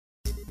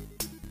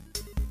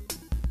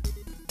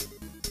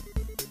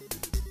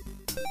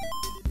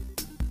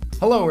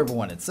Hello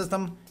everyone, it's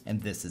System,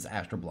 and this is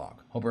AstroBlock.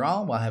 Hope you're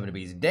all having a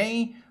busy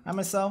day. I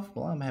myself,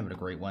 well, I'm having a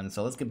great one,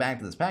 so let's get back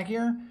to this pack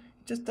here.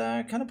 Just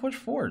kind of push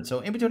forward.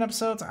 So in between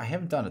episodes, I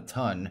haven't done a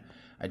ton.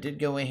 I did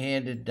go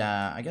ahead and,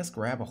 I guess,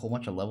 grab a whole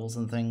bunch of levels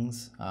and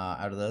things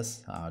out of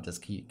this.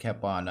 Just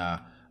kept on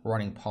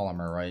running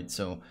Polymer, right?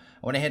 So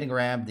I went ahead and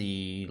grabbed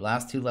the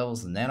last 2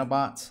 levels of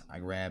Nanobots. I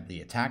grabbed the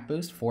attack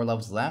boost, 4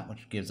 levels of that,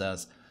 which gives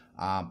us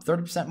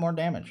 30% more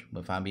damage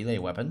with melee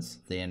weapons.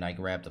 Then I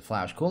grabbed the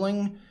flash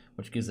cooling,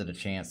 which gives it a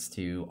chance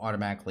to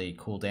automatically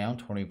cool down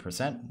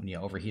 20% when you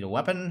overheat a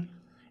weapon.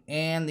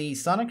 And the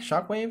Sonic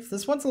Shockwave,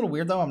 this one's a little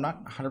weird though, I'm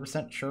not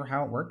 100% sure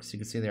how it works. You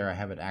can see there I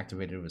have it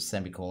activated with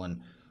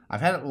semicolon.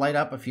 I've had it light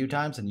up a few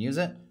times and use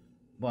it,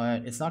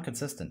 but it's not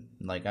consistent.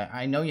 Like,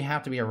 I know you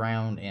have to be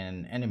around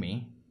an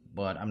enemy,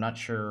 but I'm not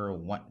sure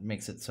what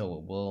makes it so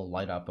it will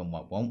light up and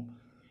what won't.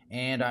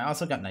 And I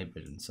also got night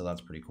vision, so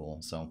that's pretty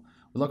cool. So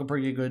we're looking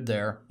pretty good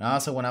there. I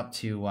also went up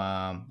to,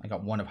 I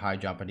got one of high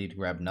jump, I need to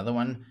grab another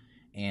one.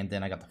 And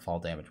then I got the fall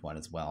damage one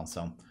as well.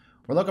 So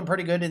we're looking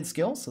pretty good in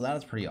skills, so that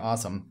is pretty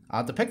awesome.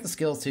 To pick the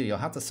skills too, you'll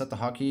have to set the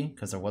hotkey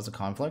because there was a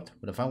conflict.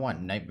 But if I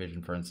want night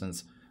vision, for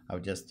instance, I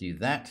would just do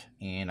that.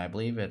 And I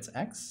believe it's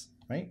X,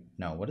 right?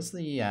 No, what is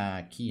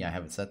the key I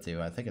have it set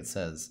to? I think it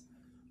says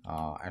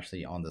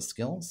actually on the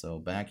skill. So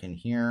back in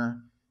here.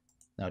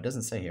 No, it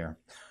doesn't say here.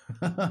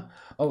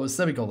 Oh, it's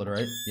semicolon,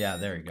 right? Yeah,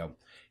 there you go.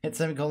 Hit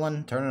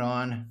semicolon, turn it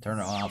on, turn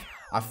it off.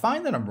 I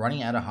find that I'm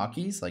running out of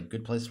hotkeys, like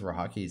good places for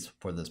hotkeys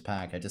for this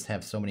pack. I just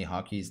have so many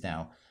hotkeys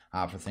now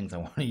for things I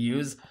want to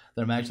use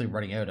that I'm actually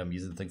running out. I'm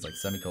using things like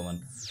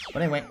semicolon.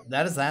 But anyway,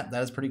 that is that.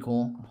 That is pretty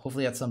cool.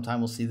 Hopefully at some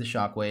time we'll see the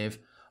shockwave.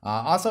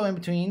 Also in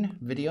between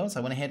videos, I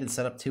went ahead and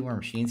set up 2 more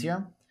machines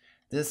here.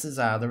 This is,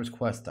 there was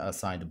quest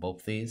assigned to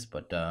both these,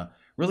 but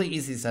really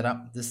easy to set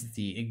up. This is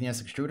the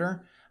igneous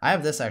extruder. I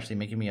have this actually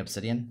making me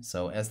obsidian.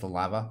 So as the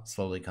lava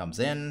slowly comes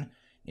in,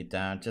 it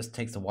just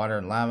takes the water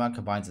and lava,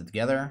 combines it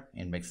together,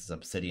 and makes this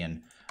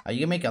obsidian.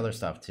 You can make other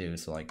stuff too,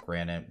 so like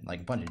granite,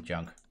 like a bunch of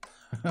junk,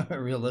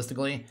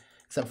 realistically,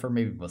 except for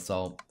maybe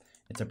basalt.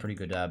 It's a pretty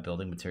good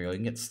building material. You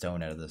can get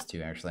stone out of this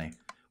too, actually,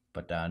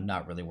 but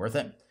not really worth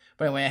it.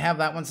 But anyway, I have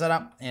that one set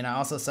up, and I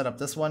also set up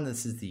this one.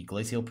 This is the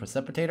glacial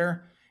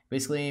precipitator.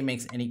 Basically, it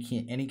makes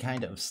any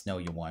kind of snow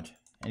you want,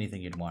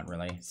 anything you'd want,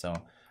 really. So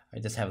I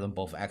just have them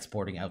both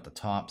exporting out the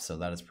top, so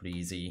that is pretty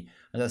easy.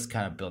 I'm just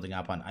kind of building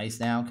up on ice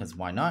now, because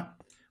why not?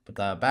 But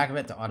the back of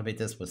it to automate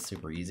this was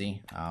super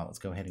easy. Let's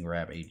go ahead and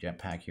grab a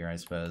jetpack here, I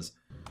suppose.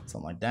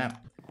 Something like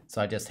that. So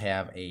I just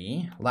have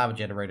a lava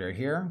generator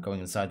here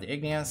going inside the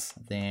igneous.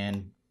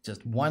 Then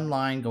just one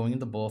line going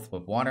into both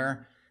with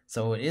water.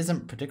 So it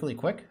isn't particularly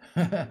quick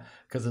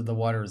because the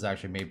water is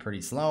actually made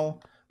pretty slow.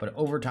 But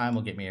over time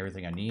will get me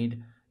everything I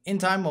need. In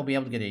time we'll be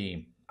able to get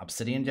a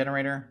obsidian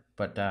generator.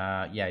 But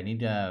yeah, I need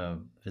to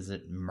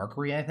visit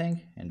Mercury, I think.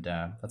 And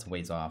that's a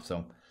ways off.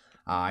 So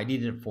I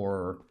needed it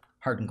for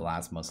hardened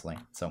glass mostly,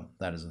 so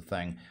that is the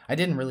thing. I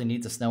didn't really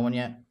need the snow one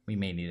yet. We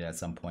may need it at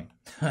some point.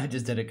 I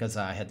just did it because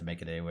I had to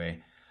make it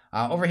anyway.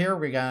 Over here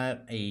we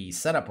got a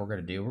setup we're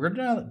going to do. We're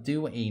going to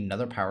do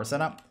another power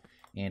setup,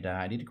 and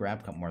I need to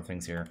grab a couple more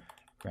things here.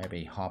 Grab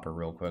a hopper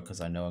real quick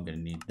because I know I'm going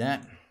to need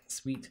that.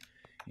 Sweet.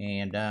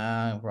 And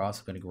we're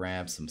also going to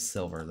grab some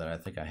silver that I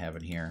think I have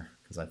in here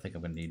because I think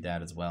I'm going to need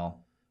that as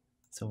well.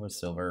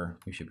 Silver,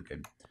 we should be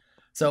good.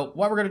 So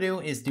what we're going to do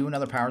is do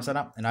another power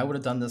setup, and I would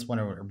have done this one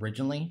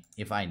originally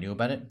if I knew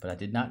about it, but I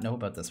did not know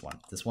about this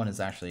one. This one is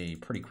actually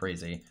pretty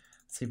crazy.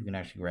 Let's see if we can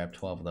actually grab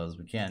 12 of those.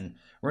 We can.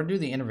 We're going to do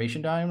the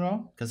Enervation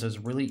Dynamo, because there's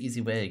a really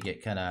easy way to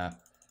get kind of,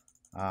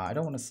 I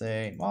don't want to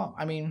say, well,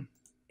 I mean,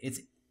 it's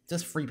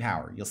just free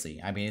power, you'll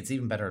see. I mean, it's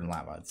even better than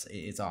lava.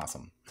 It's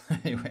awesome.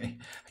 Anyway,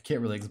 I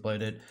can't really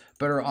explain it.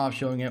 Better off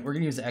showing it. We're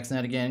going to use the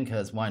XNet again,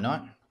 because why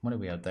not? What are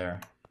we out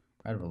there?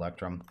 Out of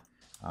Electrum.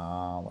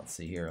 Let's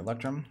see here,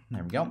 Electrum,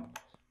 there we go.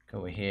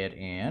 Go ahead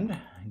and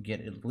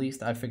get at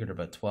least, I figured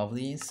about 12 of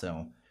these,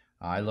 so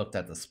I looked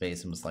at the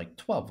space and was like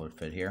 12 would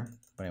fit here.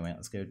 But anyway,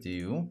 let's go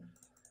do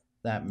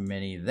that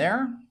many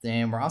there.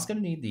 Then we're also going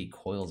to need the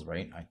coils,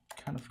 right? I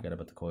kind of forgot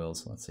about the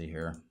coils. Let's see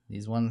here.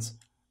 These ones,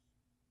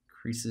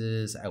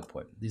 increases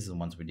output. These are the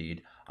ones we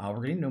need. We're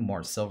going to need no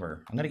more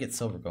silver. I'm going to get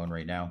silver going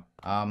right now.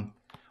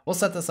 We'll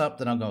set this up,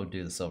 then I'll go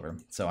do the silver.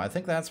 So I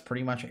think that's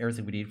pretty much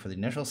everything we need for the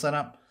initial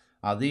setup.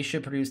 These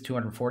should produce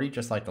 240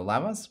 just like the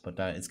lavas, but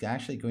it's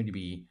actually going to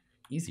be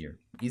easier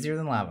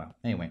than lava.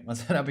 Anyway,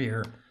 let's head up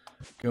here.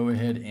 Go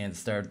ahead and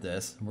start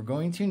this. We're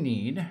going to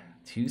need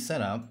to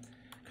set up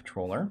a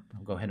controller.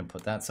 I'll go ahead and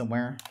put that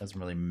somewhere. Doesn't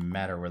really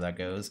matter where that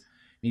goes.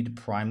 Need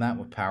to prime that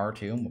with power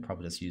too. We'll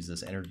probably just use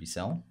this energy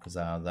cell because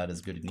that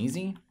is good and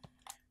easy.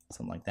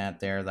 Something like that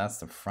there. That's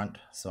the front.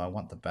 So I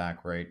want the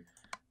back, right?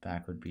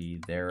 Back would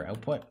be their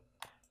output.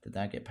 Did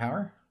that get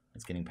power?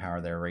 It's getting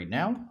power there right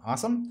now.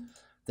 Awesome.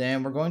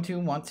 Then we're going to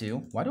want to,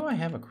 why do I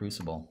have a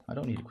crucible? I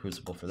don't need a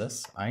crucible for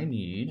this. I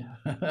need,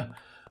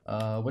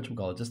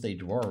 whatchamacallit, just a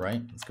drawer,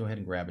 right? Let's go ahead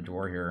and grab a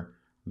drawer here.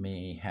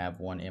 May have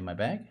one in my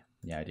bag.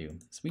 Yeah, I do.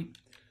 Sweet.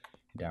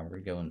 And we're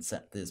going to go and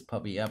set this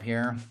puppy up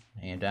here.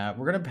 And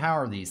we're going to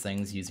power these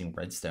things using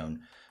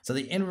redstone. So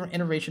the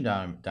Enervation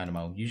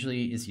Dynamo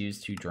usually is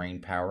used to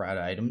drain power out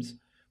of items,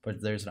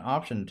 but there's an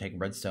option to take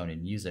redstone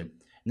and use it. And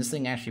this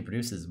thing actually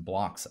produces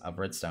blocks of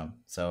redstone.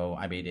 So,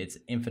 I mean, it's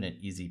infinite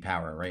easy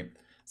power, right?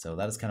 So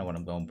that is kind of what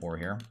I'm going for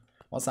here.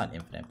 Well, it's not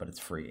infinite, but it's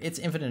free. It's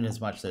infinite as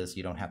much as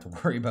you don't have to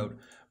worry about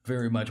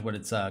very much when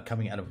it's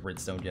coming out of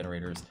redstone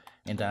generators.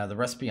 And the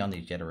recipe on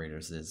these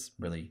generators is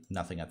really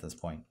nothing at this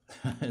point.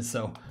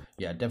 So,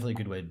 yeah, definitely a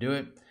good way to do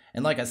it.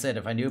 And like I said,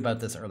 if I knew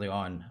about this early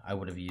on, I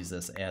would have used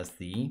this as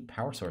the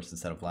power source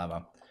instead of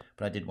lava.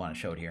 But I did want to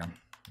show it here.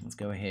 Let's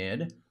go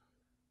ahead,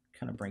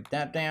 kind of break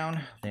that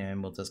down.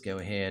 Then we'll just go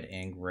ahead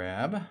and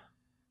grab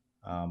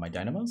my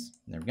dynamos.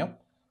 There we go.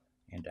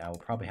 And I will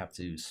probably have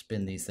to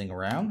spin these things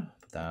around,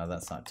 but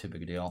that's not too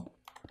big a deal.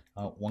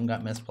 One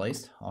got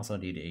misplaced. Also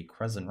need a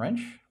crescent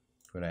wrench.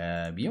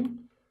 Grab you.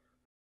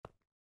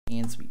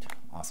 And sweet.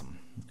 Awesome.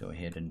 Go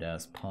ahead and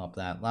just pop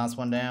that last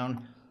one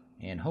down.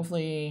 And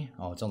hopefully,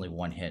 oh, it's only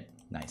one hit.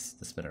 Nice,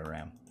 to spin it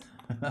around.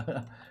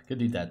 Could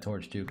need that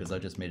torch too, because I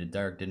just made it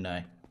dark, didn't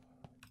I?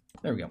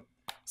 There we go.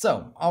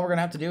 So, all we're going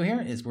to have to do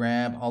here is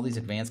grab all these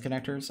advanced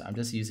connectors. I'm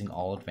just using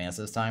all advanced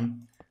this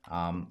time,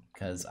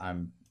 because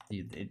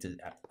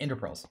ender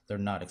pearls, they're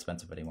not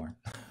expensive anymore.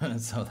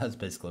 So that's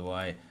basically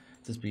why,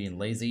 just being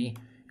lazy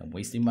and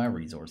wasting my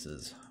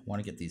resources.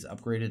 Want to get these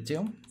upgraded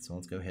too, so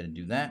let's go ahead and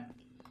do that.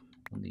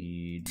 We'll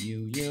need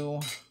you.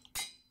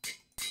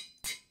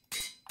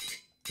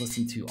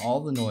 Listen to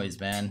all the noise,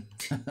 man.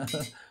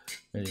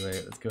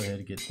 Anyway, let's go ahead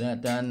and get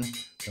that done.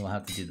 Then we'll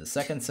have to do the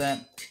second set,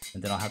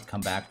 and then I'll have to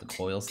come back to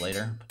coils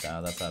later,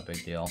 but that's not a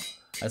big deal.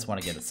 I just want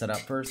to get it set up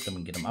first, then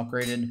we can get them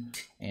upgraded,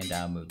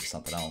 and move to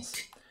something else.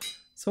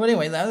 So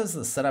anyway, that is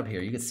the setup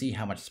here. You can see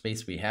how much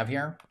space we have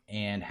here,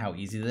 and how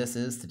easy this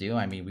is to do.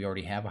 I mean, we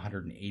already have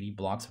 180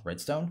 blocks of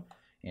redstone,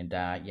 and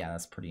yeah,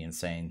 that's pretty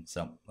insane.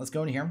 So let's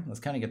go in here.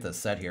 Let's kind of get this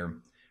set here.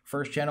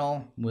 First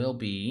channel will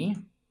be,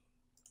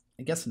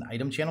 I guess, an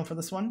item channel for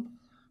this one.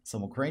 So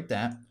we'll create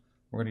that.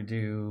 We're going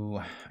to do,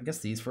 I guess,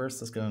 these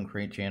first. Let's go and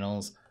create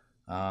channels.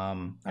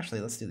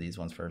 Actually, let's do these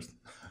ones first.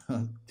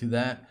 Do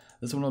that.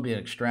 This one will be an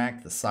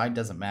extract. The side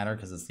doesn't matter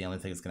because it's the only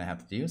thing it's going to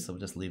have to do. So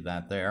we'll just leave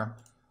that there.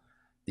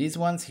 These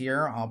ones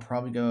here, I'll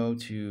probably go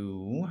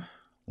to,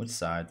 which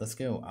side? Let's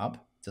go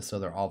up, just so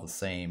they're all the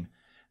same.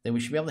 Then we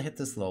should be able to hit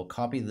this little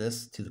copy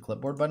this to the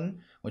clipboard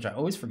button, which I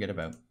always forget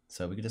about.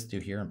 So we can just do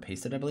here and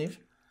paste it, I believe,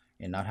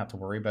 and not have to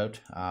worry about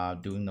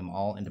doing them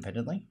all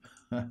independently.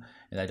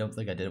 And I don't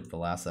think I did it with the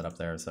last setup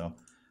there, so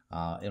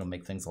it'll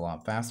make things a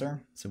lot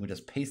faster. So we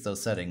just paste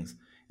those settings,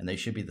 and they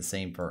should be the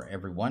same for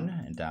everyone,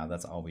 and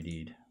that's all we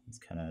need. Let's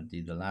kind of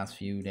do the last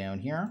few down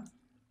here.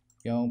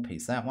 Go,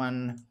 paste that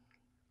one,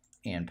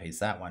 and paste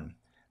that one.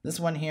 This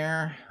one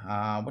here,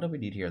 what do we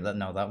need here?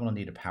 No, that one will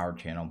need a power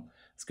channel.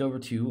 Let's go over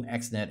to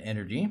XNet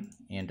Energy,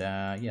 and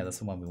yeah, that's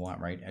the one we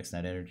want, right?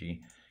 XNet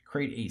Energy.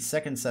 Create a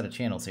second set of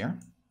channels here,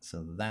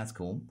 so that's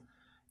cool.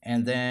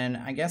 And then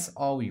I guess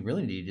all we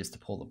really need is to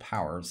pull the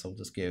power. So we'll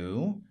just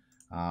go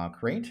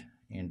create,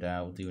 and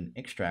we'll do an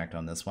extract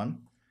on this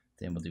one.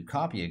 Then we'll do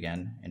copy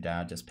again, and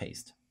just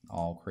paste.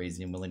 All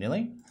crazy and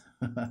willy-nilly.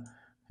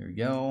 Here we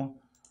go.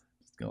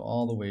 Let's go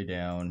all the way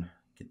down,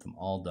 get them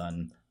all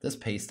done. This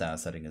paste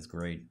setting is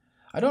great.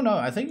 I don't know,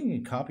 I think you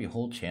can copy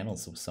whole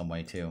channels some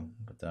way too,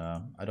 but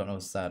I don't know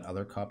if it's that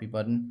other copy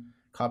button.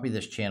 Copy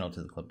this channel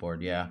to the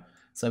clipboard, yeah.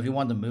 So if you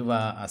want to move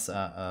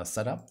a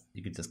setup,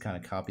 you could just kind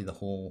of copy the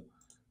whole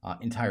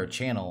entire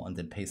channel and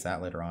then paste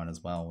that later on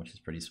as well, which is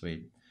pretty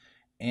sweet.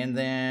 And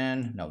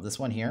then, no, this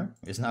one here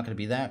is not going to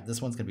be that.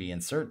 This one's going to be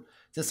insert,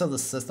 just so the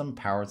system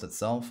powers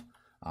itself.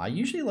 I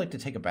usually like to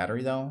take a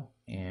battery though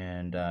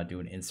and do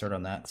an insert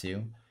on that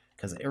too,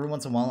 because every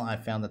once in a while I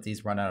found that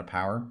these run out of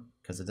power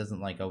because it doesn't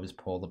like always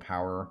pull the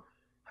power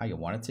how you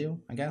want it to,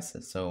 I guess.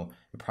 So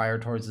it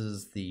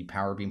prioritizes the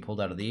power being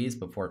pulled out of these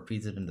before it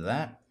feeds it into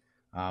that.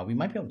 We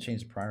might be able to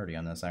change the priority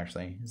on this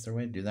actually. Is there a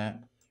way to do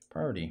that?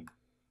 Priority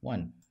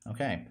 1.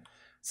 Okay.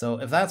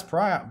 So if that's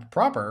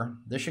proper,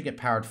 this should get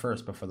powered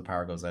first before the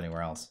power goes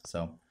anywhere else.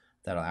 So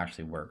that'll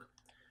actually work.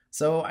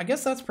 So I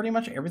guess that's pretty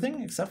much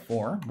everything except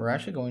for we're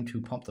actually going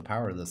to pump the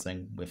power to this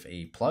thing with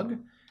a plug.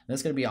 And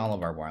that's going to be all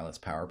of our wireless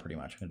power pretty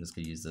much. I'm just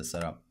going to use this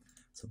setup.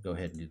 So go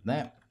ahead and do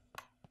that.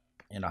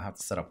 And I'll have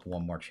to set up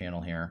one more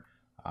channel here.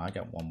 I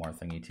got one more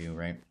thingy too,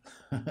 right?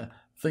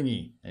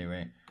 Thingy.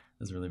 Anyway,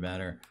 doesn't really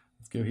matter.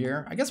 Let's go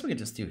here. I guess we could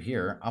just do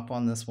here. Up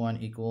on this one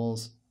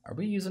equals, are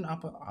we using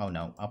up? Oh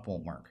no, up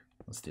won't work.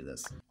 Let's do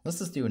this. Let's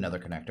just do another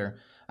connector.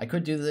 I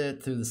could do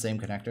it through the same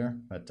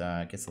connector, but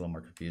it gets a little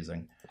more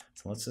confusing.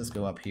 So let's just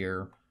go up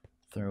here,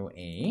 throw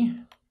a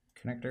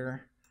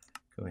connector,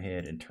 go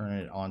ahead and turn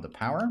it on to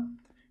power.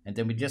 And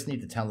then we just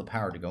need to tell the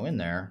power to go in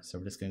there. So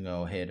we're just going to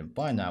go ahead and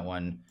find that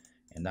one.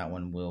 And that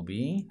one will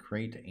be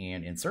create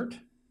and insert.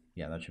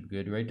 Yeah, that should be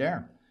good right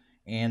there.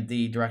 And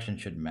the direction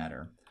shouldn't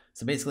matter.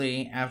 So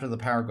basically, after the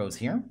power goes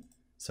here,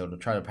 so to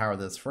try to power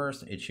this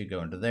first, it should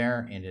go into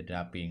there and end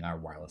up being our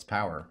wireless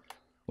power,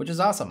 which is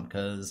awesome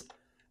because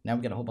now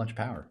we get a whole bunch of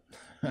power.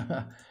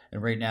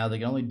 And right now they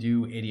can only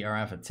do 80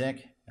 RF a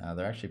tick.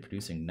 They're actually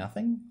producing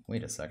nothing.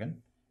 Wait a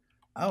second.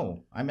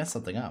 Oh, I messed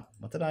something up.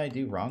 What did I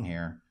do wrong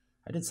here?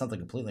 I did something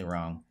completely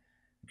wrong.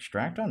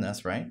 Extract on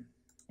this, right?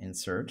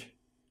 Insert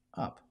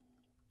up.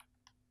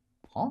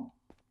 Huh?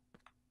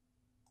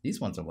 These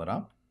ones are lit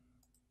up.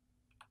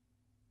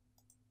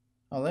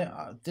 Oh, they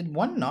did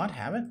one not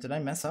have it? Did I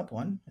mess up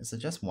one? Is it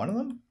just one of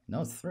them?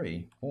 No, it's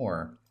 3,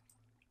 4,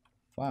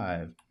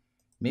 5.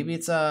 Maybe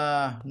it's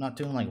not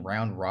doing like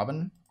round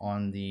robin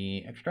on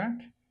the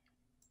extract.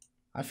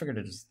 I figured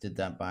it just did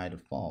that by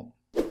default.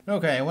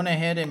 Okay, I went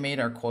ahead and made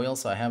our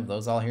coils, so I have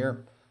those all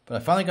here. But I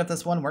finally got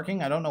this one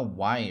working. I don't know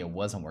why it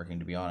wasn't working,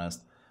 to be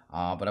honest.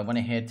 But I went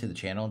ahead to the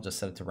channel, just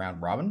set it to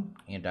round robin,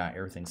 and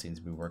everything seems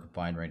to be working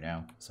fine right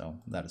now. So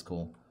that is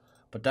cool.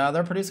 But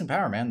they're producing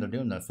power, man. They're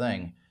doing their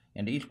thing.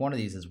 And each one of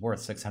these is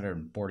worth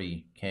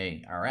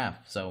 640k RF.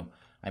 So,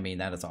 I mean,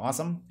 that is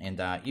awesome.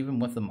 And even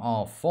with them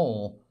all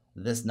full,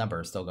 this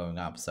number is still going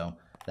up. So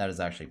that is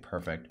actually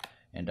perfect.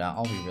 And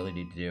all we really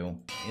need to do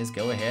is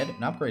go ahead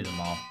and upgrade them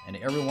all. And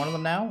every one of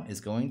them now is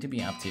going to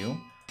be up to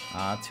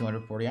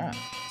 240 RF.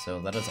 So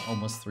that is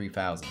almost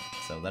 3,000.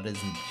 So that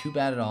isn't too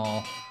bad at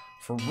all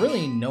for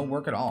really no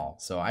work at all.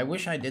 So I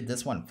wish I did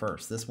this one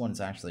first. This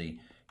one's actually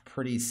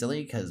pretty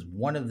silly because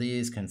one of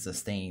these can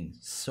sustain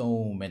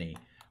so many.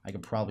 I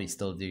could probably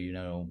still do, you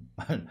know,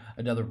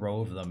 another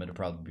row of them. It'll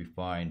probably be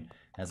fine.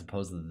 As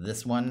opposed to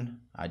this one,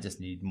 I just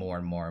need more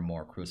and more and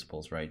more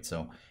crucibles, right?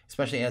 So,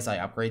 especially as I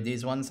upgrade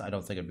these ones, I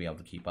don't think I'd be able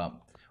to keep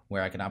up.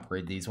 Where I can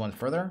upgrade these ones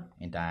further,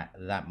 and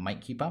that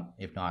might keep up.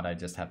 If not, I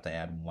just have to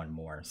add one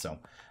more. So,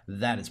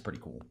 that is pretty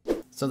cool.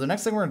 So, the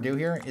next thing we're going to do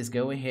here is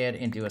go ahead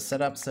and do a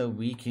setup so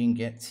we can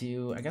get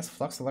to, I guess,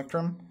 Flux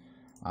Electrum.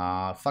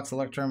 Flux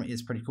Electrum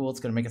is pretty cool. It's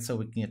going to make it so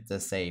we can get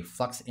this, a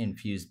Flux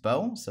Infused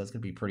bow. So, it's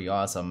going to be pretty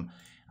awesome.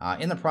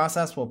 In the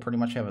process, we'll pretty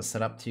much have a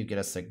setup to get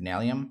a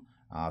Signalium.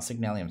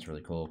 Signalium is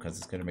really cool because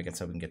it's going to make it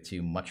so we can get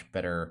to much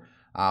better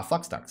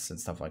flux ducts and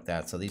stuff like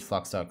that. So these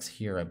flux ducts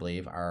here, I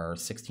believe, are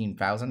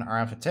 16,000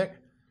 RF a tick.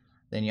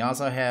 Then you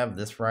also have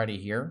this variety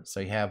here. So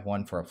you have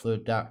one for a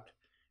fluid duct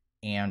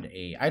and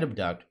a item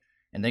duct,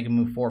 and they can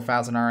move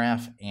 4,000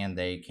 RF, and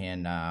they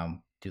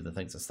can do the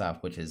things and stuff,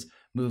 which is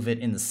move it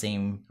in the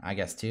same, I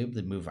guess, tube.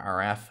 They move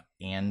RF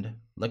and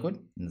liquid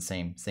in the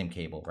same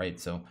cable, right?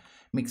 So it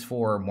makes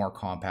for more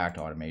compact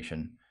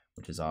automation,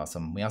 which is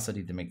awesome. We also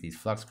need to make these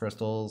flux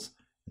crystals.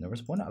 And there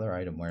was one other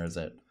item. Where is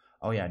it?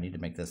 Oh yeah, I need to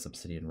make this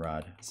obsidian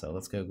rod. So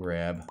let's go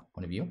grab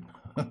one of you.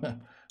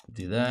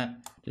 Do that.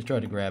 Just try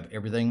to grab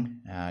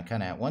everything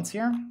kind of at once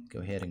here. Go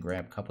ahead and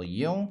grab a couple of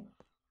you.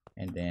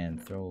 And then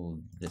throw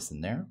this in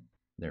there.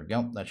 There we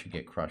go. That should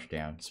get crushed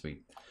down.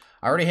 Sweet.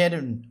 I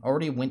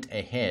already went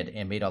ahead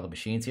and made all the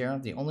machines here.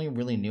 The only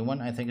really new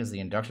one, I think, is the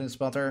induction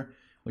smelter,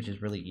 which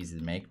is really easy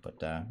to make.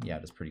 But yeah,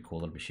 it's a pretty cool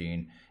little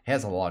machine. It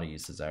has a lot of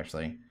uses,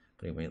 actually.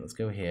 But anyway, let's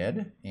go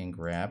ahead and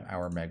grab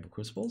our magma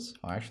crucibles.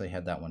 I actually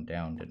had that one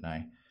down, didn't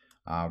I?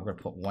 We're going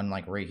to put one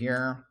like right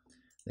here,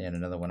 then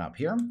another one up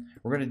here.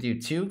 We're going to do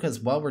 2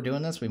 because while we're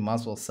doing this, we might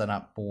as well set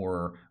up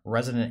for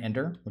Resonant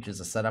Ender, which is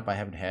a setup I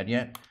haven't had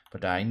yet,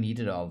 but I need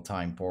it all the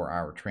time for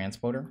our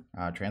transporter.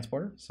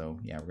 So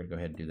yeah, we're going to go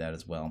ahead and do that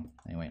as well.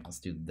 Anyway, let's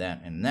do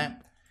that and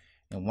that.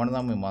 And one of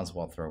them we might as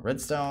well throw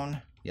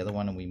redstone. The other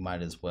one we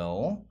might as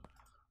well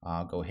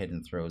go ahead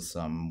and throw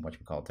some,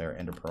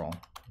 ender pearl.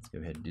 Let's go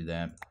ahead and do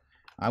that.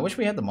 I wish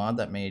we had the mod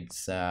that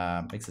makes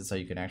it so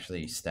you can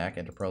actually stack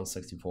Ender Pearl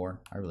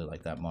 64. I really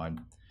like that mod.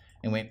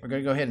 Anyway, we're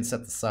going to go ahead and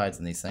set the sides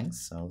on these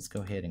things. So let's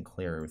go ahead and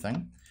clear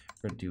everything.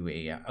 We're going to do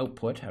a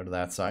output out of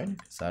that side,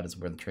 because that is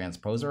where the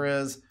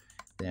transposer is.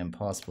 Then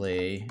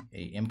possibly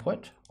a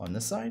input on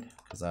this side,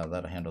 because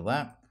that'll handle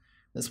that.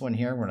 This one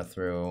here, we're going to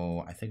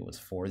throw, I think it was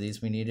 4 of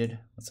these we needed.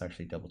 Let's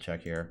actually double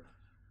check here.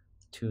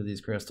 2 of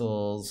these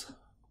crystals,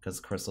 because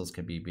crystals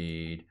could be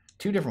made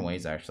 2 different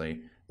ways,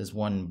 actually. There's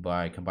one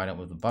by combining it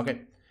with a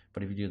bucket,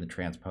 but if you do the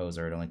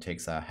transposer, it only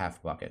takes a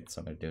half bucket.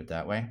 So I'm going to do it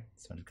that way.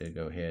 So I'm just going to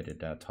go ahead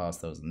and toss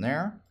those in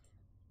there.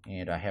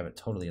 And I have it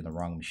totally in the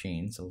wrong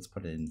machine. So let's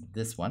put it in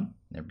this one.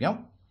 There we go.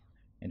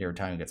 And every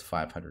time it gets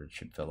 500, it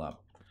should fill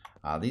up.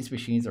 These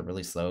machines are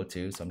really slow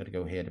too. So I'm going to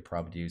go ahead and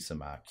probably do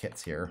some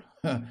kits here.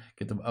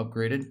 Get them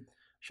upgraded.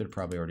 Should have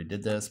probably already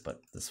did this,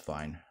 but this is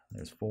fine.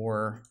 There's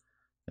 4.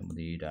 Then we'll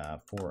need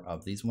 4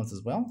 of these ones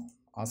as well.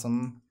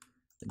 Awesome.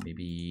 Then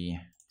maybe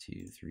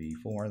 2, 3,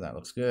 4. That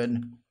looks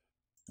good.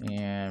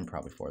 And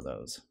probably 4 of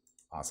those.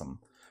 Awesome.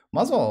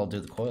 Might as well do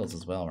the coils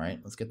as well, right?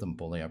 Let's get them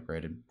fully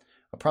upgraded.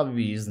 I'll probably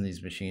be using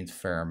these machines a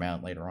fair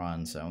amount later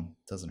on, so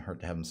it doesn't hurt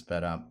to have them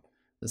sped up.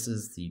 This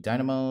is the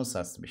dynamos.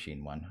 That's the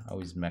machine one. I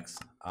always mix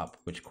up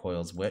which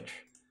coils which.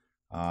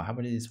 How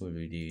many of these would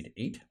we need?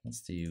 8.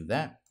 Let's do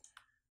that.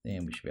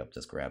 And we should be able to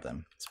just grab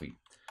them. Sweet.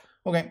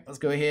 Okay, let's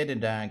go ahead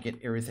and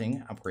get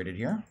everything upgraded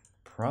here.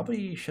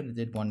 Probably should have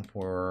did one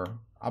for...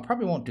 I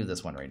probably won't do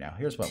this one right now.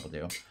 Here's what we'll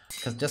do.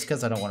 Just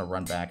because I don't want to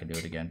run back and do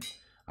it again.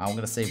 I'm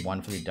going to save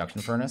one for the induction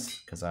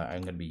furnace, because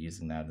I'm going to be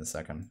using that in a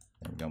second.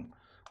 There we go.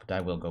 But I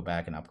will go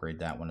back and upgrade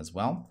that one as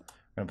well.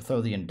 We're going to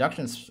throw the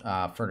induction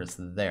furnace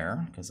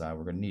there, because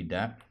we're going to need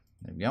that.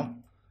 There we go.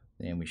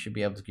 Then we should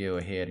be able to go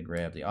ahead and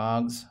grab the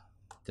Augs.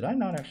 Did I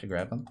not actually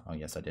grab them? Oh,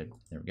 yes, I did.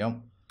 There we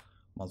go.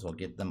 Might as well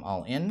get them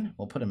all in.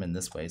 We'll put them in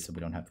this way so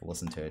we don't have to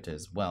listen to it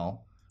as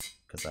well.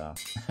 Because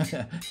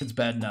it's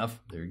bad enough.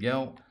 There we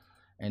go.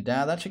 And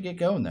that should get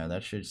going there.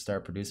 That should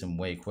start producing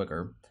way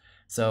quicker.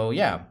 So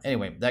yeah,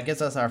 anyway, that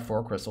gets us our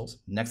 4 crystals.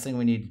 Next thing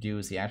we need to do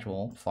is the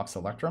actual Flux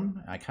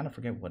Electrum. I kind of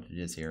forget what it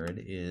is here. It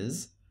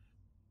is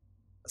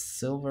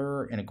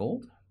silver and a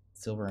gold.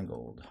 Silver and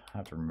gold. I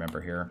have to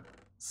remember here.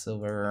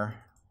 Silver,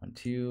 1,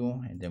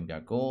 2, and then we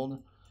got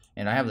gold.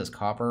 And I have this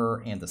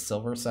copper and the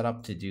silver set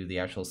up to do the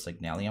actual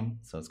signalium.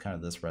 So it's kind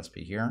of this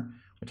recipe here,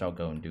 which I'll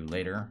go and do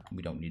later.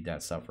 We don't need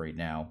that stuff right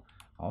now.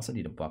 I also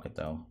need a bucket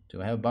though.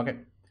 Do I have a bucket?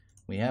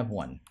 We have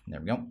one. There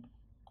we go.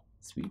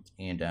 Sweet.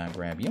 And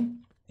grab you.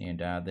 And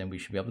then we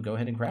should be able to go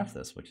ahead and craft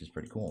this, which is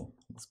pretty cool.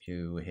 Let's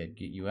go ahead and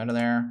get you out of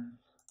there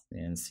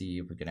and see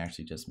if we can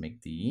actually just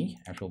make the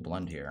actual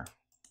blend here.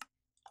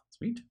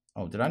 Sweet.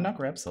 Oh, did I not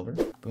grab silver?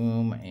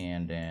 Boom,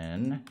 and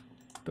then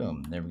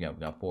boom. There we go. We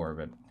got 4 of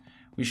it.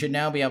 We should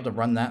now be able to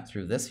run that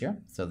through this here.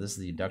 So this is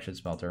the induction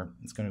smelter.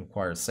 It's going to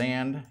require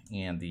sand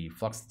and the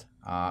Flux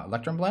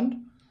Electrum blend.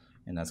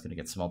 And that's going to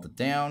get smelted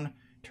down,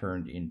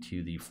 turned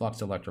into the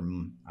Flux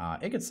Electrum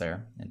ingots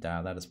there. And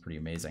that is pretty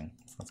amazing.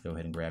 So let's go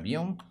ahead and grab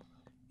you.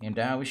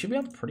 And we should be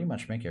able to pretty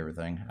much make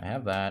everything. I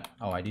have that.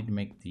 Oh, I need to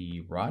make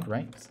the rod,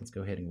 right? So let's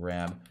go ahead and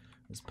grab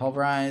this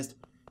pulverized.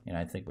 And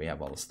I think we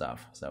have all the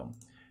stuff. So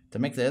to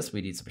make this, we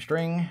need some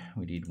string.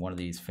 We need one of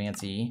these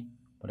fancy,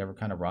 whatever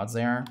kind of rods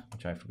they are,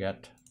 which I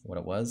forget what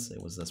it was.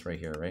 It was this right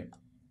here, right?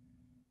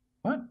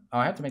 What? Oh,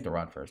 I have to make the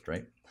rod first,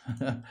 right?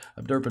 I'm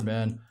derping,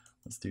 man.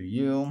 Let's do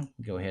you.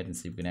 Go ahead and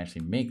see if we can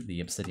actually make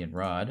the obsidian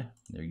rod.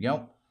 There you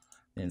go.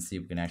 And see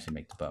if we can actually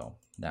make the bow.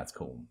 That's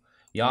cool.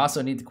 You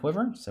also need the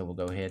quiver, so we'll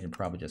go ahead and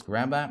probably just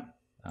grab that.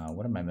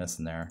 What am I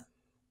missing there?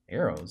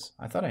 Arrows?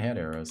 I thought I had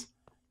arrows.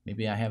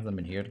 Maybe I have them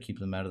in here to keep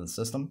them out of the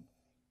system.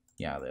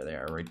 Yeah, there they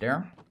are right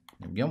there.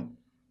 There we go.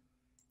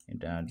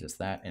 And just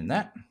that and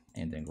that.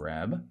 And then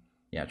grab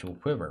the actual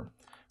quiver.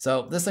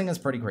 So this thing is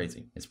pretty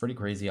crazy. It's pretty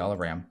crazy all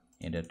around.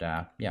 And it,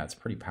 yeah, it's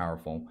pretty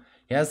powerful.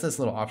 It has this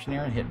little option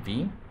here and hit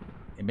V.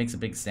 It makes a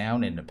big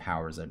sound and it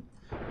powers it.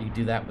 You can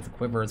do that with the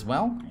quiver as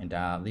well.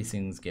 And these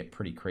things get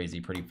pretty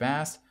crazy pretty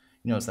fast.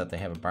 You notice that they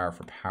have a bar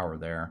for power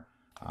there.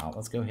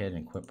 Let's go ahead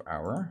and equip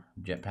our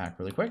jetpack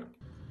really quick.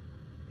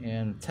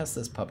 And test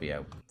this puppy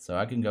out. So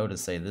I can go to,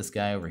 say, this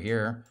guy over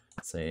here.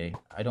 Say,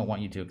 I don't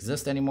want you to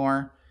exist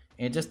anymore.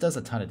 And it just does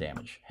a ton of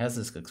damage. Has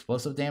this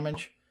explosive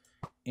damage.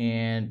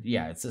 And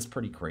yeah, it's just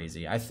pretty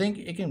crazy. I think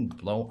it can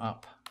blow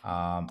up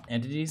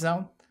entities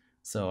though.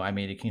 So I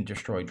mean, it can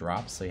destroy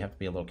drops. So you have to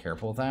be a little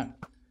careful with that.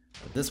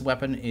 But this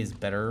weapon is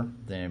better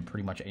than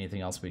pretty much anything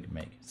else we can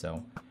make.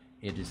 So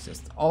it is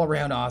just all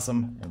around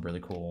awesome and really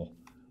cool.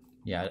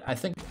 Yeah, I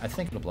think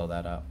it'll blow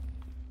that up.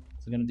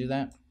 Is it gonna do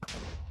that?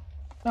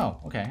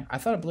 Oh, okay. I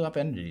thought it blew up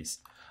entities.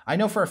 I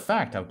know for a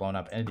fact I've blown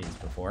up entities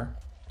before.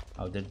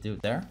 Oh, did it do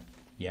it there?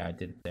 Yeah, I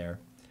did it there.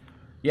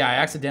 Yeah, I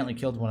accidentally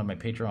killed one of my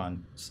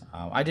patrons.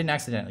 I didn't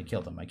accidentally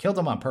kill them. I killed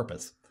them on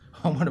purpose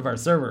on one of our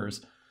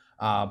servers.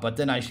 But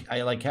then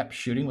I like kept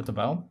shooting with the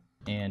bow,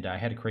 and I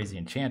had a crazy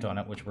enchant on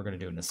it, which we're gonna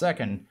do in a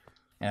second.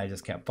 And I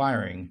just kept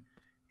firing,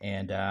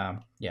 and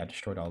yeah,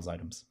 destroyed all his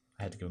items.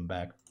 I had to give them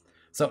back.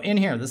 So in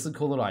here, this is a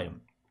cool little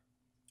item.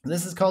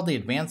 This is called the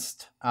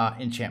Advanced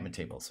Enchantment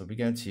Table. So we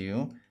go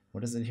to,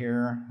 what is it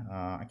here?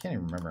 I can't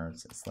even remember.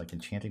 It's like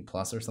Enchanting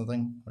Plus or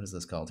something. What is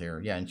this called here?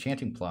 Yeah,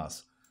 Enchanting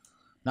Plus.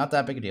 Not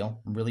that big a deal.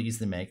 Really easy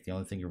to make. The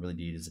only thing you really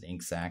need is an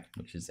ink sac,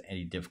 which is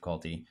any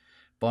difficulty.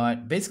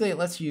 But basically, it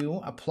lets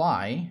you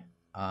apply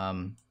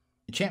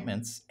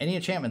enchantments, any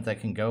enchantment that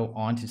can go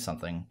onto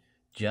something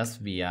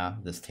just via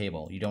this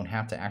table. You don't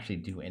have to actually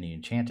do any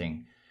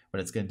enchanting, but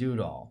it's going to do it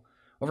all.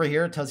 Over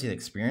here, it tells you the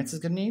experience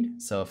it's going to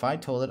need. So if I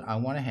told it I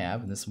want to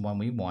have, and this is one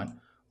we want,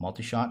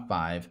 multi-shot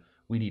 5,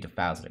 we need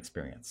 1,000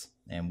 experience.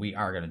 And we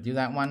are going to do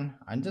that one.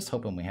 I'm just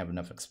hoping we have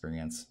enough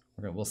experience.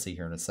 We'll see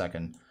here in a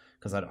second.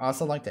 Because I'd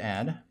also like to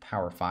add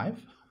power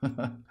 5.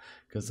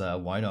 Because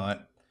why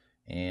not?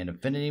 And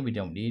affinity we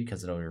don't need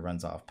because it already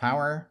runs off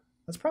power.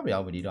 That's probably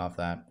all we need off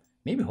that.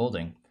 Maybe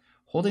holding.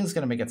 Holding is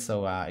going to make it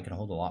so it can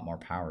hold a lot more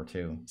power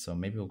too. So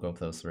maybe we'll go with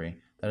those 3.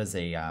 That is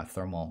a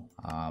thermal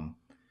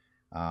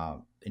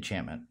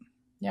enchantment.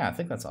 Yeah, I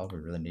think that's all we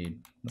really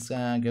need. Let's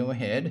go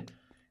ahead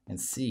and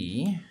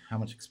see how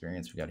much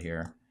experience we got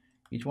here.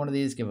 Each one of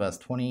these give us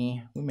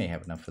 20. We may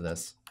have enough for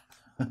this.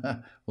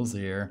 We'll see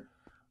here.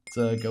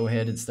 So go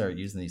ahead and start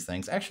using these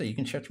things. Actually, you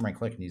can shift to right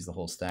click and use the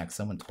whole stack.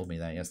 Someone told me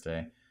that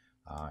yesterday,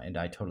 and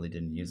I totally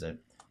didn't use it.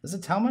 Does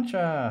it tell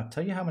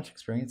you how much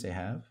experience they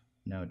have?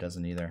 No, it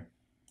doesn't either.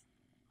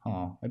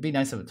 Oh, it'd be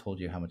nice if it told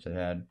you how much it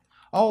had.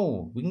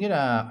 Oh, we can get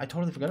I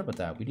totally forgot about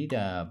that. We need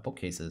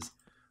bookcases.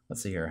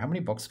 Let's see here. How many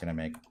books can I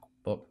make?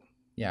 Book.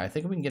 Yeah, I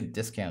think we can get a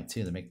discount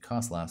too to make it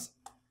cost less.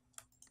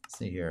 Let's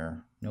see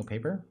here. No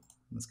paper?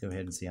 Let's go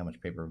ahead and see how much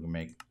paper we can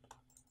make.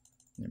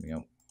 There we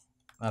go.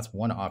 That's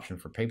one option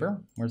for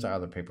paper. Where's our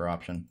other paper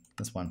option?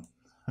 This one.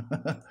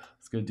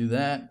 Let's go do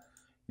that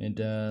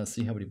and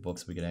see how many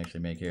books we can actually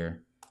make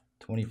here.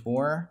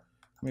 24.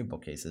 How many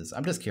bookcases?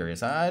 I'm just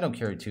curious. I don't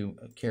care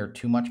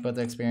too much about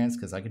the experience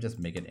because I could just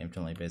make it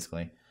infinitely,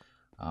 basically.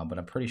 But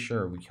I'm pretty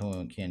sure we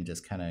can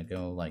just kind of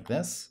go like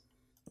this.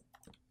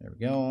 There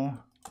we go.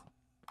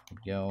 There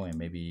we go, and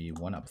maybe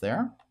one up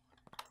there.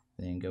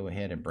 Then go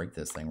ahead and break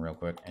this thing real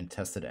quick and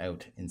test it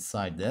out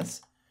inside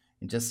this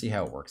and just see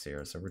how it works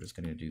here. So we're just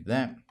going to do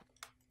that.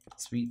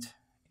 Sweet.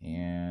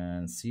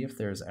 And see if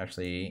there's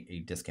actually a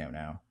discount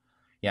now.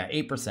 Yeah,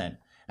 8%.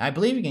 I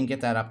believe you can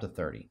get that up to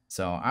 30.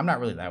 So I'm not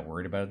really that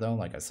worried about it though,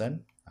 like I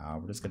said.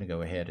 We're just going to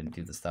go ahead and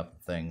do the stuff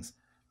with things.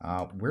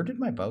 Where did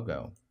my bow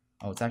go?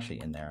 Oh, it's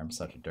actually in there. I'm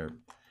such a derp.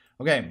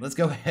 Okay, let's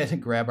go ahead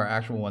and grab our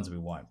actual ones we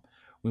want.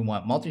 We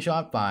want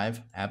multi-shot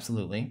 5,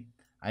 absolutely.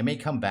 I may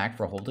come back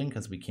for holding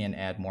because we can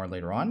add more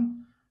later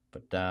on.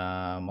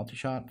 But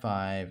multi-shot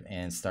 5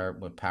 and start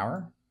with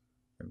power.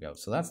 There we go.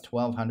 So that's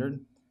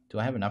 1200. Do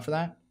I have enough for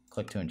that?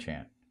 Click to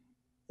enchant.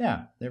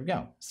 Yeah, there we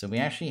go. So we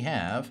actually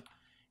have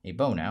a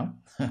bow now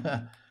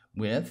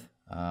with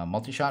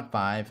multi-shot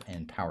 5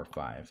 and power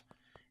 5.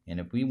 And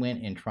if we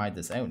went and tried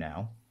this out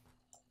now,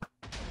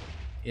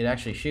 it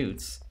actually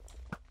shoots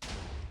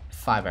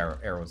 5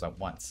 arrows at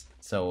once.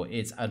 So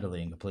it's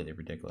utterly and completely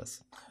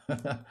ridiculous.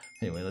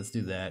 Anyway, let's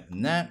do that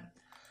and that.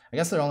 I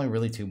guess there are only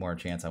really 2 more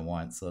chants I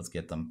want, so let's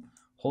get them.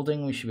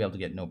 Holding, we should be able to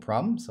get no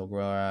problem. So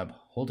grab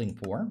holding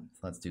 4. So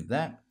let's do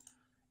that.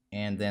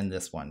 And then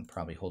this one,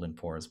 probably holding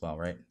 4 as well,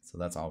 right? So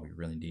that's all we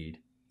really need.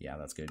 Yeah,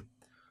 that's good.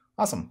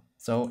 Awesome.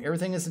 So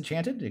everything is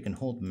enchanted. It can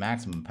hold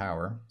maximum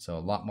power, so a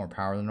lot more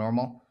power than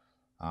normal.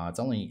 It's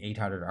only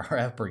 800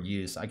 RF per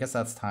use. I guess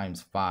that's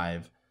times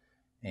 5.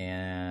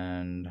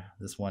 And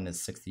this one is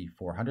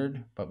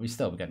 6,400, but we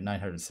got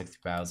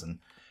 960,000.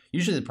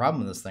 Usually the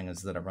problem with this thing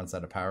is that it runs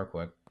out of power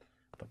quick,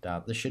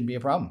 but this shouldn't be a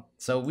problem.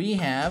 So we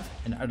have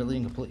an utterly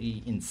and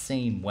completely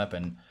insane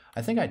weapon.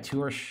 I think I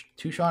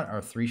two-shot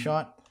or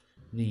 3-shot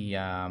the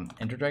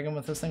Ender Dragon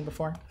with this thing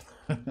before.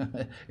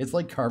 It's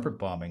like carpet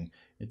bombing.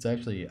 It's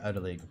actually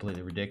utterly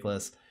completely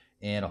ridiculous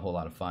and a whole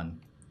lot of fun.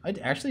 I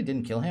actually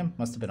didn't kill him.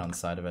 Must have been on the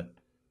side of it.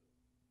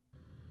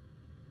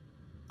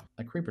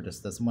 That creeper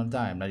just doesn't want to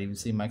die. I'm not even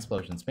seeing my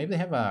explosions. Maybe they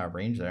have a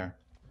range there.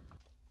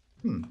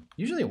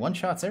 Usually it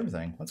one-shots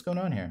everything. What's going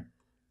on here?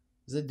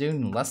 Is it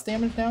doing less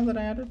damage now that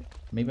I added?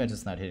 Maybe I'm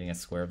just not hitting a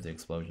square of the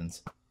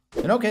explosions.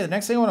 And okay, the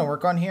next thing I want to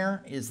work on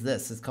here is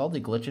this. It's called the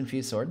Glitch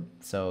Infused Sword.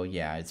 So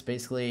yeah,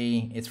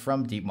 it's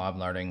from Deep Mob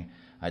Learning.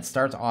 It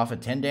starts off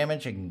at 10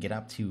 damage. It can get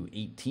up to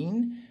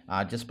 18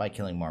 just by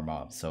killing more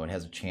mobs. So it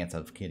has a chance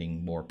of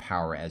getting more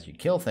power as you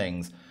kill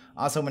things.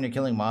 Also, when you're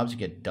killing mobs, you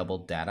get double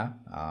data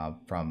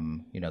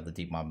from, the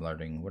Deep Mob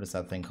Learning. What is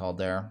that thing called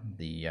there?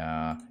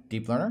 The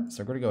Deep Learner.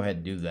 So we're going to go ahead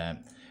and do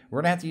that. We're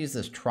going to have to use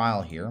this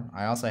trial here.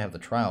 I also have the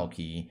trial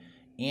key.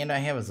 And I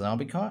have a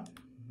zombie caught.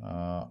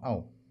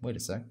 Oh, wait a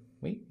sec.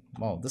 Wait.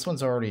 Oh, this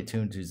one's already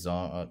attuned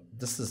to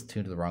this is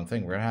tuned to the wrong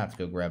thing. We're going to have to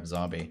go grab a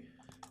zombie.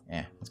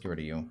 Let's get rid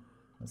of you.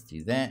 Let's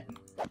do that.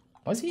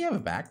 Why does he have a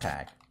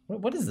backpack?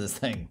 What is this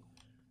thing?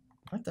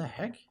 What the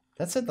heck?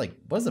 That said, like,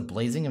 what is it,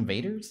 Blazing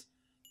Invaders?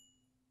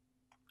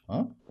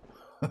 Huh?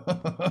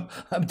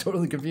 I'm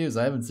totally confused.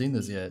 I haven't seen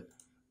this yet.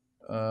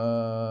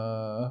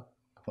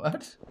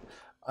 What?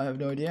 I have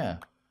no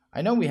idea.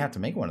 I know we have to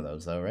make one of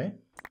those, though, right?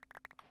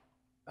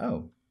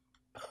 Oh.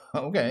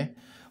 Okay.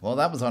 Well,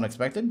 that was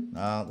unexpected.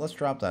 Let's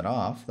drop that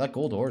off. That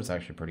gold ore is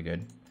actually pretty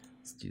good.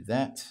 Let's do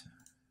that.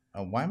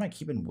 Why am I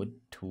keeping wood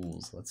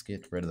tools? Let's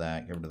get rid of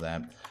that. Get rid of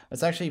that.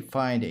 Let's actually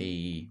find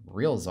a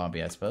real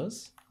zombie, I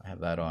suppose. I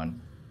have that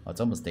on. Oh,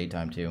 it's almost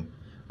daytime, too.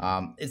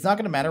 It's not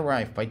going to matter where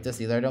I fight this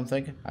either, I don't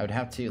think. I would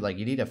have to,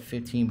 you need a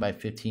 15 by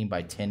 15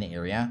 by 10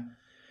 area.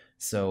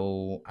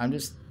 So I'm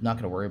just not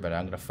going to worry about it.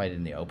 I'm going to fight it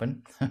in the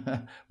open,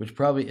 which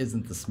probably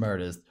isn't the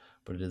smartest,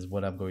 but it is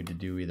what I'm going to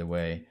do either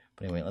way.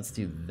 But anyway, let's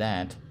do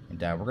that.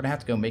 And we're going to have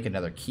to go make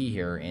another key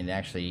here and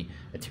actually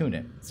attune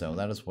it. So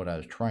that is what I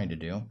was trying to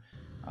do.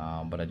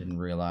 But I didn't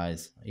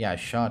realize. Yeah, I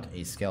shot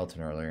a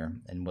skeleton earlier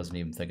and wasn't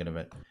even thinking of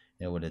it.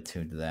 It would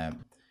attune to that.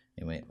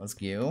 Anyway, let's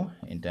go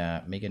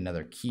and make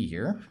another key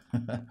here.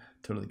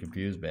 Totally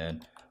confused,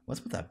 man.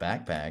 What's with that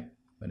backpack?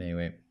 But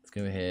anyway, let's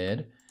go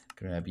ahead.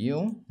 Grab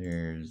you.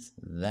 There's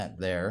that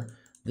there.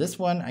 This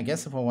one, I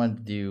guess if I want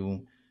to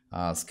do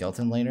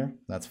skeleton later,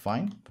 that's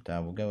fine.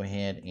 But we'll go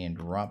ahead and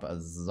drop a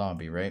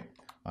zombie, right?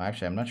 Well,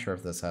 actually, I'm not sure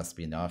if this has to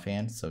be an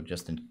offhand. So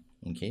just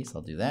in case,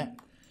 I'll do that.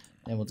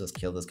 And we'll just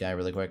kill this guy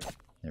really quick.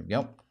 There we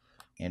go.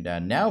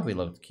 And now if we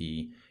look at the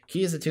key.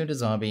 Key is attuned to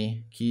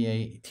zombie.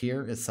 Key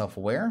tier is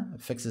self-aware.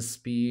 Fixes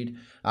speed.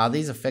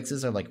 These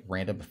affixes are like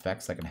random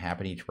effects that can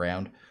happen each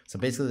round. So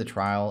basically the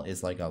trial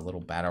is like a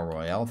little battle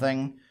royale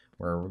thing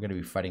where we're going to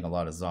be fighting a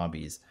lot of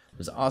zombies.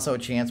 There's also a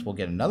chance we'll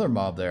get another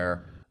mob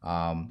there,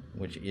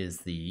 which is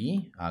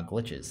the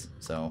glitches.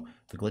 So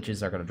the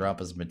glitches are going to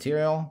drop us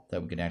material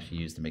that we can actually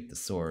use to make the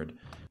sword.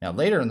 Now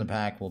later in the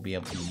pack we'll be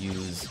able to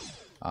use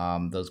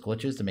those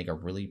glitches to make a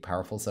really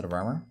powerful set of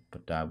armor,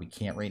 but we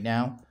can't right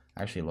now.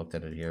 I actually looked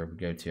at it here. We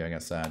go to, I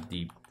guess,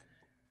 deep.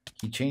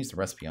 He changed the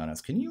recipe on us.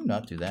 Can you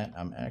not do that?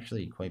 I'm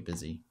actually quite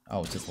busy.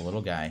 Oh, it's just a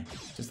little guy.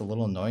 Just a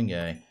little annoying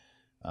guy.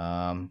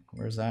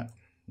 Where's that?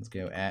 Let's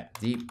go at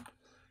deep.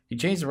 You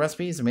changed the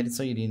recipes and made it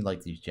so you need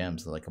like these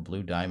gems, like a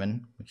blue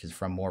diamond, which is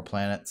from more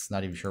planets.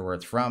 Not even sure where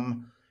it's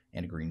from,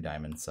 and a green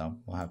diamond. So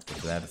we'll have to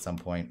get to that at some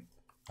point.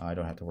 I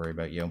don't have to worry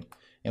about you.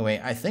 Anyway,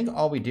 I think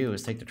all we do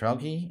is take the trial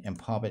key and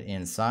pop it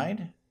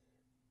inside.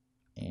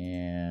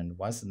 And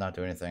why does it not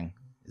do anything?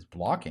 It's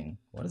blocking.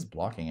 What is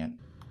blocking it?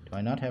 Do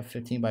I not have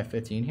 15 by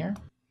 15 here?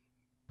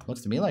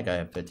 Looks to me like I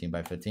have 15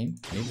 by 15.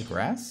 Maybe the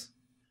grass?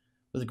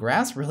 Would the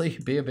grass really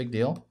be a big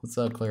deal? Let's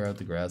clear out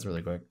the grass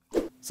really quick.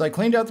 So I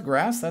cleaned out the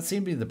grass. That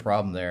seemed to be the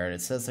problem there. And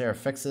it says there are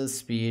fixes,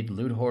 speed,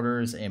 loot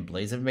hoarders, and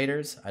blaze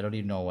invaders. I don't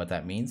even know what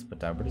that means,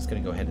 but we're just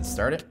going to go ahead and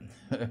start it.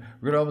 We're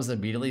going to almost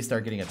immediately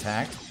start getting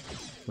attacked,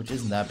 which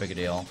isn't that big a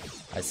deal,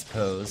 I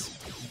suppose.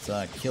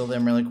 Let's kill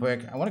them really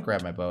quick. I want to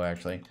grab my bow,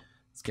 actually.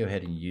 Let's go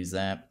ahead and use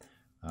that,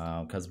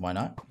 because why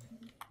not?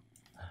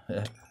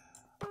 There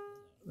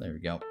we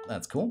go.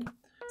 That's cool.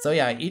 So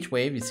yeah, each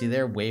wave, you see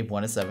there, wave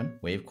 1 is 7.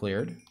 Wave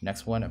cleared.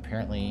 Next one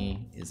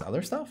apparently is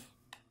other stuff.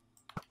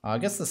 I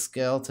guess the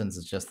skeletons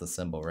is just the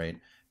symbol, right?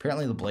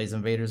 Apparently the Blaze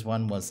Invaders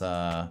one was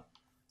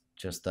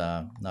just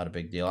not a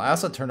big deal. I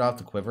also turned off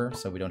the quiver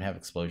so we don't have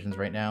explosions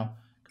right now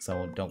because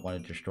I don't want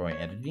to destroy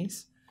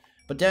entities.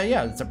 But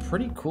yeah, it's a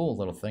pretty cool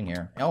little thing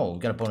here. Oh, we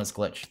got a bonus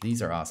glitch.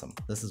 These are awesome.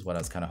 This is what I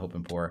was kind of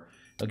hoping for.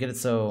 They'll get it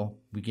so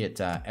we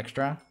get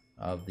extra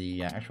of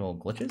the actual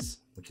glitches,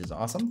 which is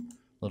awesome.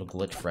 Little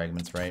glitch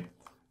fragments, right?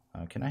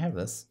 Can I have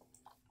this?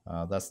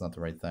 That's not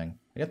the right thing.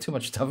 I got too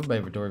much stuff in my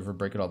inventory for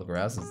breaking all the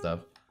grass and stuff.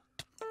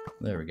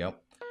 There we go.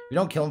 If you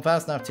don't kill them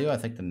fast enough too, I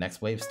think the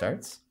next wave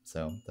starts.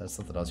 So that's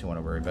something else you want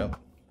to worry about.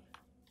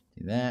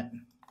 Do that.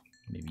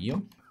 Maybe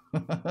you.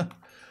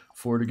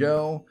 4 to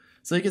go.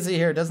 So you can see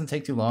here, it doesn't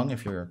take too long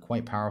if you're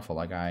quite powerful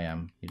like I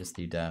am. You just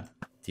need to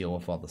deal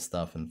with all the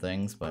stuff and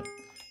things, but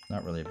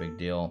not really a big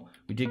deal.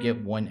 We did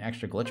get 1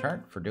 extra glitch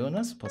heart for doing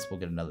this, plus we'll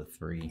get another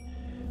 3,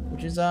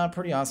 which is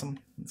pretty awesome.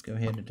 Let's go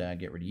ahead and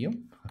get rid of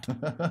you.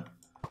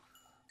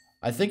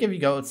 I think if you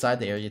go outside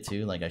the area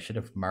too, like I should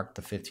have marked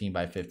the 15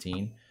 by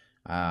 15.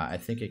 I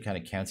think it kind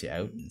of counts you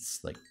out and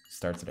like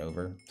starts it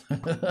over.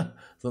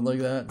 Something like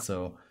that.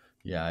 So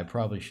yeah, I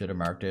probably should have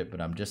marked it, but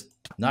I'm just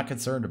not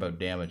concerned about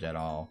damage at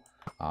all.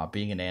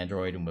 Being an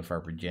android and with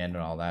our regen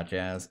and all that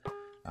jazz,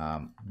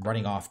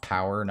 running off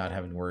power, not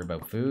having to worry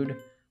about food,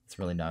 it's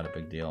really not a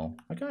big deal.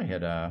 That guy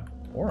had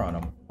ore on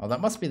him. Oh,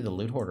 that must be the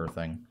loot hoarder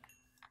thing.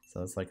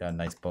 So it's like a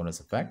nice bonus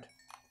effect.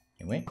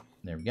 Anyway,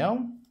 there we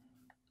go.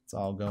 It's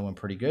all going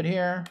pretty good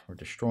here. We're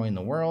destroying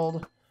the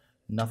world.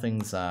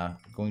 Nothing's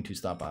going to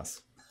stop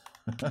us.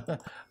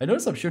 I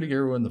notice I'm shooting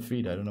everyone in the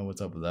feet. I don't know what's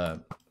up with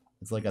that.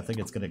 It's like I think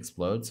it's going to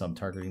explode, so I'm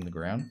targeting the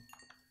ground.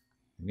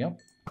 There we go.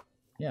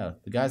 Yeah,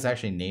 the guy's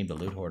actually named a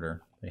loot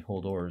hoarder. They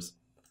hold ores.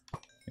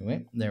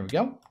 Anyway, there we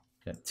go.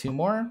 Got 2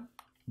 more.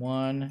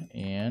 1,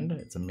 and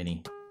it's a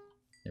mini.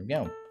 There we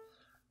go.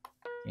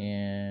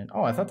 And,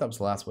 oh, I thought that was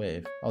the last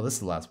wave. Oh, this is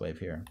the last wave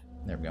here.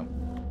 There we go.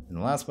 And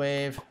the last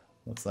wave,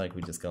 looks like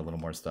we just got a little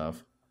more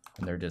stuff.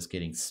 And they're just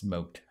getting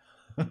smoked.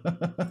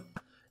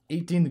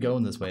 18 to go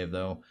in this wave,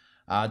 though.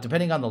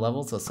 Depending on the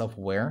levels of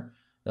self-aware,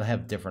 they'll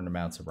have different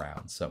amounts of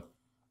rounds. So,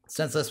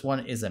 since this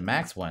one is a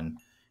max one,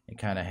 it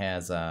kind of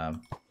has a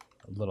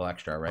little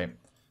extra, right?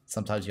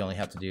 Sometimes you only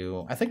have to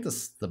do, I think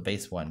the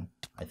base one,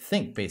 I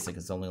think basic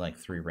is only like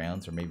 3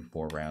 rounds or maybe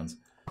 4 rounds,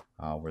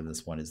 where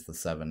this one is the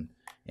 7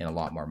 and a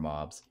lot more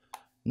mobs.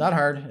 Not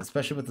hard,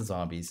 especially with the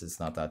zombies. It's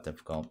not that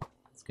difficult.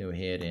 Let's go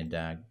ahead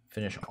and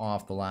finish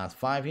off the last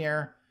 5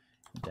 here.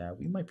 And,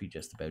 we might be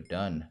just about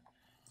done.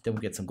 Then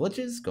we'll get some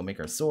glitches, go make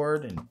our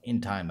sword, and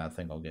in time that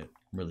thing will get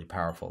really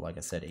powerful. Like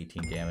I said,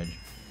 18 damage.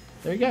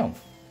 There you go.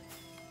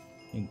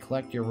 You can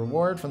collect your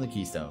reward from the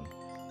keystone.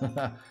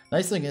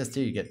 Nice thing is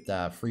too, you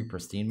get free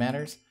pristine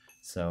matters.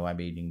 So I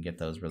mean, you can get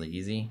those really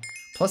easy.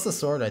 Plus the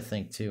sword, I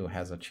think too,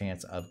 has a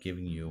chance of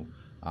giving you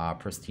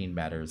pristine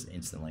matters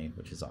instantly,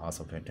 which is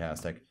also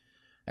fantastic.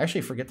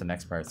 Actually, forget the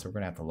next part, so we're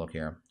gonna have to look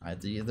here.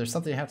 There's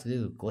something I have to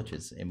do with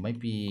glitches. It might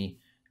be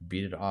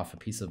beat it off a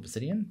piece of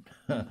obsidian.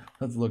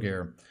 Let's look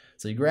here.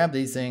 So you grab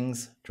these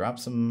things, drop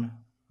some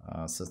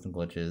system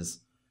glitches,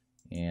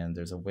 and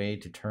there's a way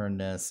to turn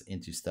this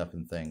into stuff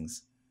and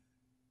things.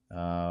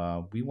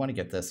 We want to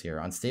get this here.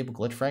 Unstable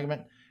glitch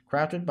fragment,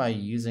 crafted by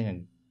using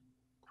a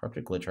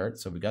corrupted glitch heart.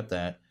 So we got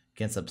that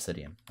against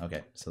obsidian.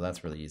 Okay, so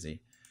that's really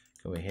easy.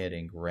 Go ahead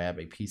and grab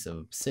a piece of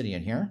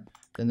obsidian here.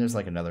 Then there's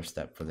like another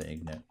step for the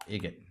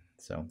ingot.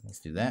 So let's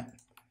do that.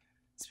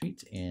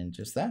 Sweet, and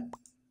just that.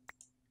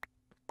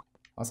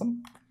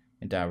 Awesome.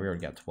 And we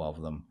already got 12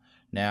 of them.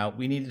 Now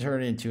we need to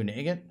turn it into an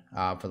ingot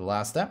for the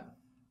last step.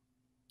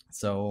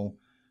 So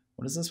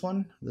what is this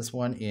one? This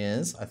one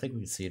is, I think we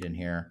can see it in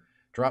here.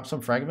 Drop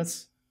some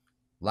fragments,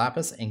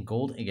 lapis, and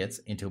gold ingots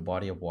into a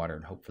body of water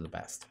and hope for the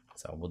best.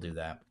 So we'll do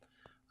that.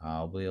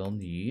 We'll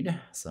need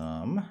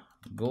some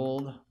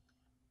gold.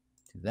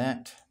 Do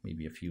that.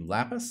 Maybe a few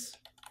lapis.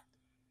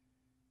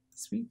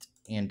 Sweet.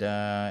 And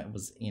it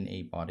was in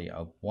a body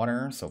of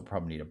water, so we'll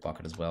probably need a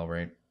bucket as well,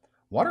 right?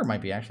 Water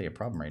might be actually a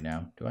problem right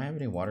now. Do I have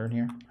any water in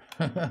here?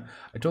 I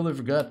totally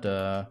forgot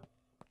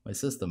my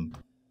system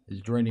It's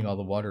draining all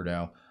the water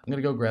now. I'm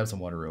gonna go grab some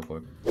water real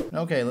quick.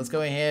 Okay, let's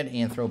go ahead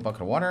and throw a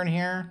bucket of water in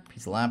here.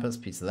 Piece of lapis,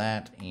 piece of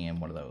that,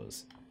 and one of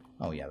those.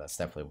 Oh yeah, that's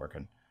definitely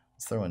working.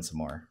 Let's throw in some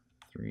more.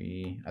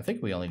 3. I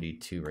think we only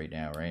need 2 right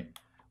now, right?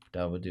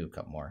 We'll do a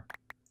couple more.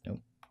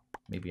 Nope.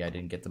 Maybe I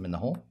didn't get them in the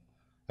hole.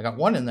 I got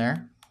 1 in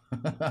there.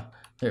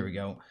 There we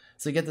go.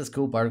 So you get this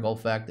cool particle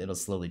effect. It'll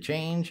slowly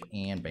change,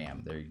 and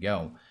bam, there you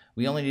go.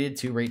 We only needed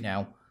 2 right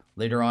now.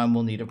 Later on,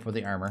 we'll need it for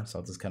the armor, so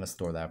I'll just kind of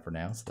store that for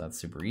now. So that's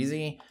super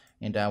easy.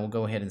 And we'll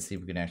go ahead and see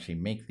if we can actually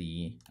make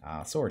the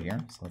sword here.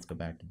 So let's go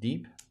back to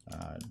deep.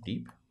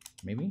 Deep,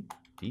 maybe?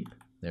 Deep.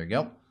 There we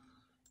go.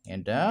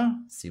 And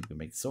see if we can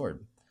make the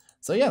sword.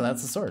 So yeah,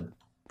 that's the sword.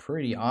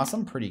 Pretty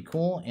awesome, pretty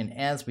cool. And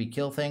as we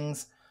kill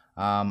things,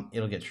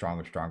 it'll get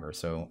stronger.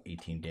 So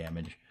 18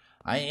 damage.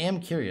 I am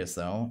curious,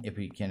 though, if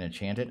we can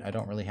enchant it. I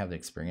don't really have the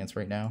experience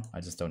right now.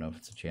 I just don't know if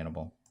it's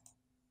enchantable.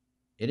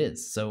 It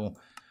is. So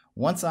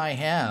once I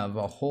have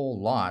a whole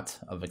lot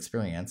of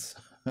experience,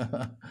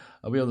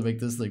 I'll be able to make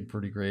this thing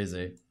pretty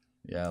crazy.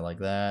 Yeah, like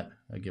that.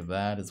 I'll give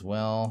that as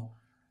well.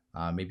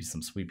 Maybe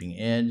some sweeping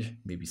edge.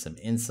 Maybe some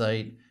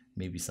insight.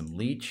 Maybe some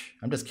leech.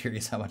 I'm just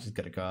curious how much it's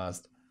going to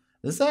cost.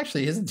 This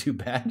actually isn't too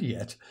bad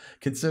yet,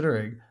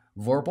 considering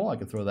Vorpal. I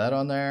could throw that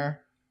on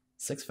there.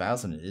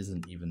 6,000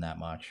 isn't even that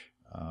much.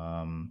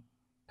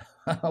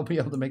 I'll be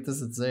able to make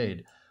this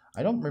insane.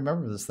 I don't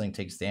remember if this thing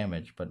takes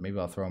damage, but maybe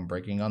I'll throw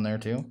breaking on there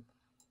too.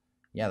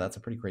 Yeah, that's a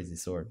pretty crazy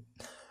sword.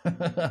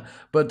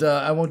 But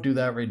I won't do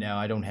that right now.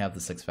 I don't have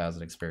the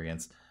 6,000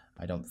 experience.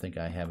 I don't think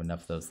I have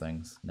enough of those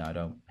things. No, I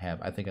don't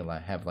have. I think I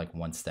have like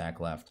 1 stack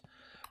left.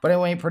 But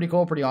anyway, pretty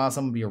cool, pretty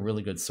awesome. Will be a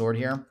really good sword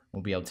here.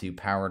 We'll be able to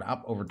power it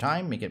up over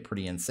time, make it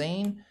pretty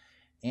insane.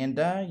 And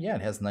yeah,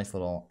 it has nice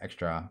little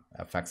extra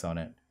effects on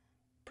it.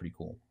 Pretty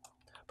cool.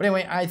 But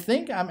anyway, I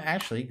think I'm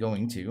actually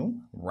going to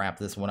wrap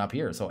this one up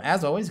here. So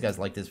as always, you guys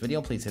like this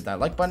video, please hit that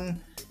like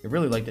button. If you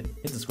really liked it,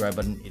 hit the subscribe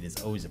button. It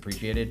is always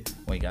appreciated.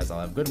 Well, you guys all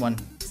have a good one.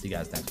 See you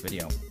guys next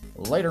video.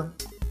 Later.